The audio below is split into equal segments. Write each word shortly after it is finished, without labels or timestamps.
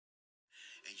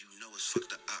And you know it's fuck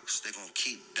the ops, they gon'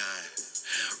 keep dying.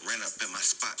 Ran up in my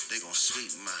spot, they gon' sweep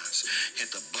mines.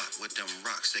 Hit the block with them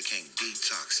rocks, they can't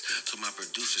detox. So my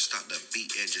producer stop the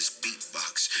beat and just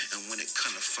beatbox. And when it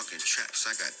come to fucking traps,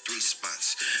 I got 3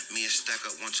 spots. Me and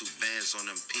Stackup 1-2 bands on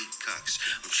them peacocks.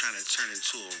 I'm trying to turn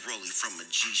into a rollie from a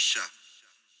G-Shock.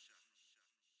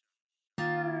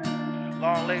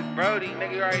 Long live Brody,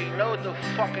 nigga, you already know what the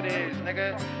fuck it is,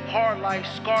 nigga. Hard life,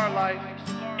 scar life,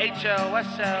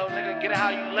 HLSL, nigga, get it how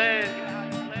you live.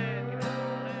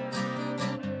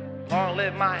 Long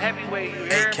live my heavyweight, you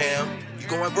hear? Hey Cam, you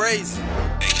going brazy.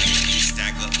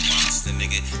 Stackup monster,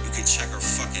 nigga. You can check her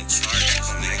fucking chart,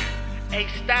 nigga. Hey,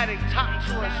 Static, talk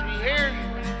to us, we hear?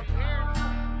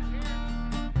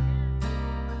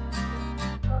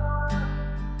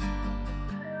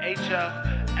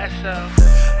 HLSL.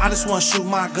 I just wanna shoot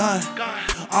my gun.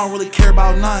 I don't really care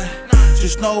about none.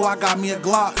 Just know I got me a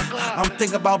Glock. I'm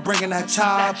thinking about bringing that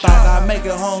chop. I gotta make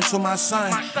it home to my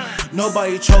son.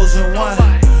 Nobody chosen one.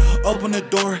 Open the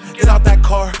door, get out that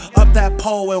car, up that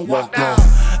pole and walk on.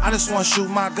 I just wanna shoot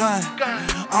my gun.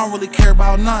 I don't really care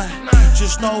about none.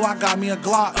 Just know I got me a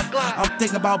Glock. I'm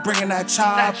thinking about bringing that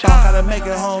chop. I gotta make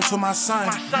it home to my son.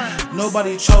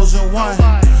 Nobody chosen one.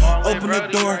 Open the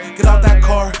door, get out that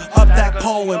car, up that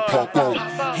pole and pop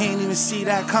on. He ain't even see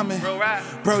that coming.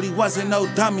 Brody wasn't no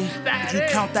dummy. If you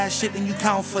count that shit, then you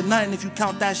count for nothing. If you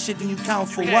count that shit, then you count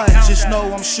for what? Just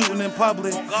know I'm shooting in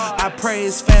public. I pray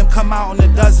his fam come out on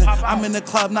a dozen. I'm in the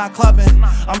club, not clubbing.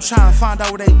 I'm trying to find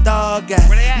out where they dug at.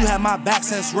 You had my back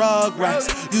since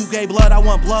Rugrats. You gave blood, I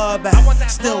want blood back.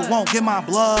 Still won't get my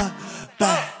blood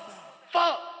back.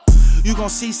 You gon'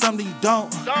 see something you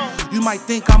don't. You might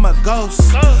think I'm a ghost.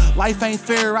 Life ain't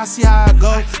fair, I see how I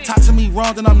go. Talk to me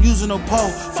wrong, then I'm using a pole.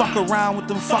 Fuck around with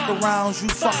them fuck arounds. You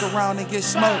fuck around and get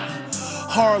smoked.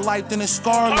 Hard life, then it's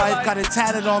scar life. Got it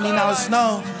tatted on me, now it's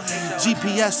known.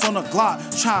 GPS on the Glock,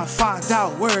 tryna find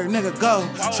out where a nigga go.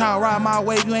 Tryna ride my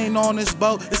wave, you ain't on this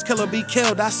boat. It's kill or be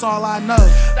killed, that's all I know.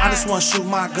 I just wanna shoot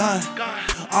my gun.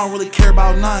 I don't really care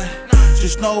about none.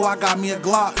 Just know I got me a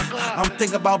Glock. I'm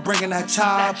thinking about bringing that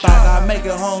chop. I gotta make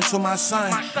it home to my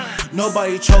son.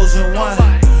 Nobody chosen one.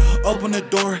 Open the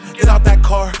door, get out that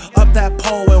car, up that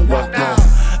pole and walk on.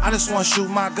 I just wanna shoot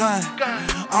my gun.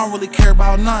 I don't really care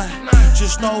about none.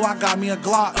 Just know I got me a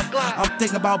Glock. I'm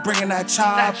thinking about bringing that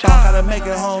chop. I gotta make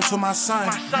it home to my son.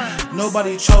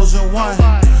 Nobody chosen one.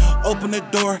 Open the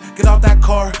door, get out that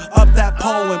car, up that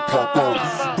pole and pop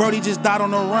on. Brody just died on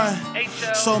the run.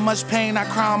 So much pain, I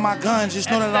cry on my gun.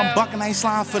 Just know that I'm bucking, I ain't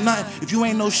sliding for nothing. If you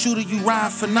ain't no shooter, you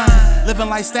ride for nothing. Living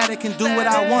like Static and do what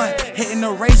I want. Hitting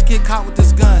the race, get caught with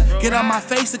this gun. Get out my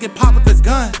face to get popped with this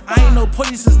gun. I ain't no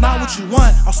pussy, this is not what you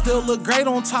want. I'll still look great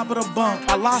on top of the bump.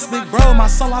 I lost big bro, my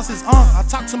son lost his aunt. I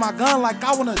talk to my gun like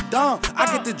I wanna dump. I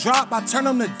get the drop, I turn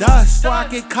them to dust. Before I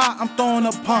get caught, I'm throwing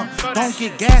a pump. Don't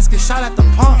get gas, get shot at the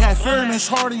pump. Had fear and it's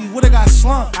harder, you would've got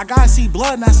slumped. I gotta see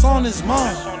blood and that's on his mom.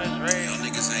 Y'all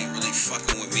niggas ain't really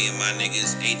fucking with me and my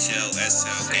niggas.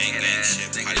 HLSL, gang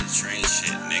shit, potty train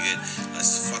shit, nigga.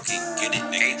 Let's fucking get it,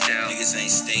 nigga. Niggas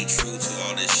ain't stay true to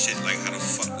all this shit like how the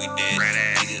fuck we did.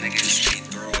 Niggas stay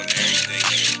throwing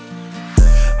everything.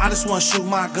 I just wanna shoot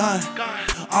my gun.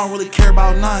 I don't really care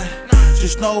about none.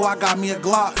 Just know I got me a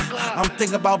Glock. I'm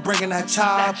thinking about bringing that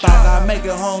chop. I gotta make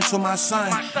it home to my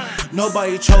son.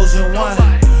 Nobody chosen one.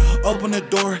 Open the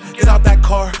door, get out that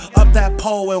car, up that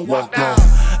pole and walk on.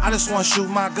 I just wanna shoot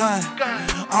my gun.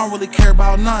 I don't really care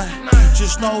about none.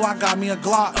 Just know I got me a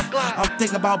Glock. I'm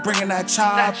thinking about bringing that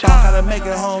chop. I gotta make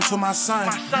it home to my son.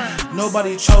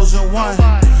 Nobody chosen one.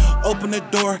 Open the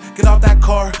door, get out that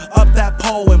car, up that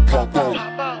pole and pop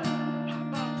on.